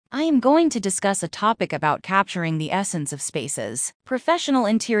I am going to discuss a topic about capturing the essence of spaces. Professional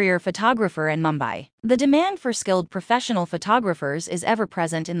interior photographer in Mumbai. The demand for skilled professional photographers is ever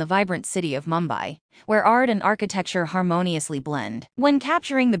present in the vibrant city of Mumbai, where art and architecture harmoniously blend. When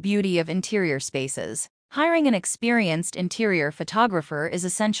capturing the beauty of interior spaces, hiring an experienced interior photographer is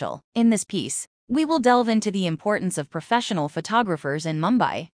essential. In this piece, we will delve into the importance of professional photographers in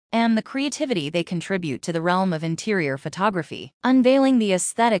Mumbai and the creativity they contribute to the realm of interior photography. Unveiling the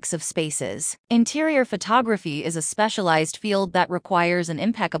aesthetics of spaces. Interior photography is a specialized field that requires an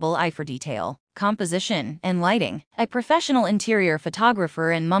impeccable eye for detail, composition, and lighting. A professional interior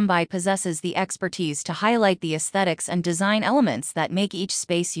photographer in Mumbai possesses the expertise to highlight the aesthetics and design elements that make each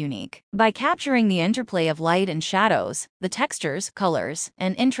space unique. By capturing the interplay of light and shadows, the textures, colors,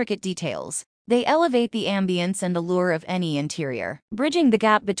 and intricate details, they elevate the ambience and allure of any interior, bridging the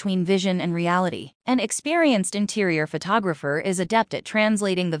gap between vision and reality. An experienced interior photographer is adept at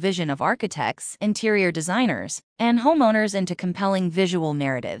translating the vision of architects, interior designers, and homeowners into compelling visual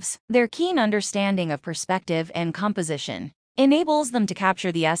narratives. Their keen understanding of perspective and composition enables them to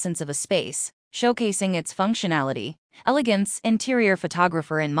capture the essence of a space, showcasing its functionality, elegance, interior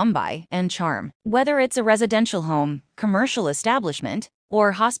photographer in Mumbai, and charm. Whether it's a residential home, commercial establishment,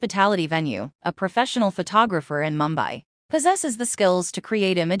 or hospitality venue, a professional photographer in Mumbai possesses the skills to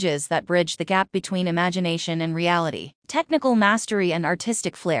create images that bridge the gap between imagination and reality. Technical mastery and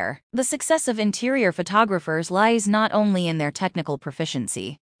artistic flair. The success of interior photographers lies not only in their technical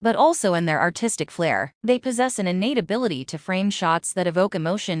proficiency, but also in their artistic flair. They possess an innate ability to frame shots that evoke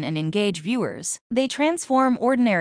emotion and engage viewers. They transform ordinary